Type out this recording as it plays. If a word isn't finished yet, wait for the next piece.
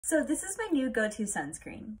So this is my new go-to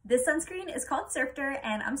sunscreen. This sunscreen is called SurfDurt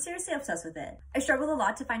and I'm seriously obsessed with it. I struggled a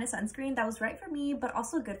lot to find a sunscreen that was right for me, but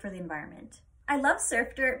also good for the environment. I love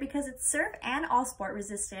SurfDurt because it's surf and all sport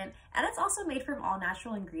resistant, and it's also made from all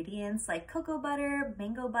natural ingredients like cocoa butter,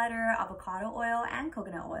 mango butter, avocado oil, and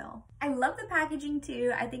coconut oil. I love the packaging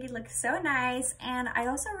too. I think it looks so nice, and I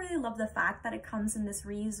also really love the fact that it comes in this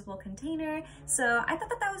reusable container. So I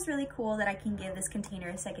thought that was really cool that I can give this container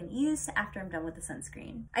a second use after I'm done with the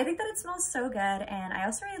sunscreen. I think that it smells so good, and I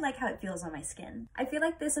also really like how it feels on my skin. I feel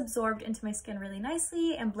like this absorbed into my skin really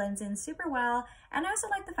nicely and blends in super well, and I also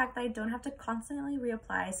like the fact that I don't have to constantly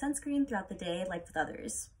reapply sunscreen throughout the day like with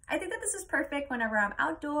others. I think that this is perfect whenever I'm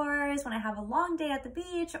outdoors, when I have a long day at the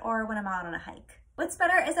beach, or when I'm out on a hike. What's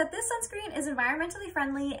better is that this sunscreen is environmentally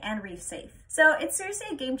friendly and reef safe. So it's seriously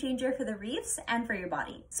a game changer for the reefs and for your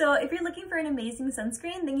body. So if you're looking for an amazing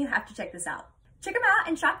sunscreen, then you have to check this out. Check them out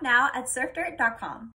and shop now at surfdirt.com.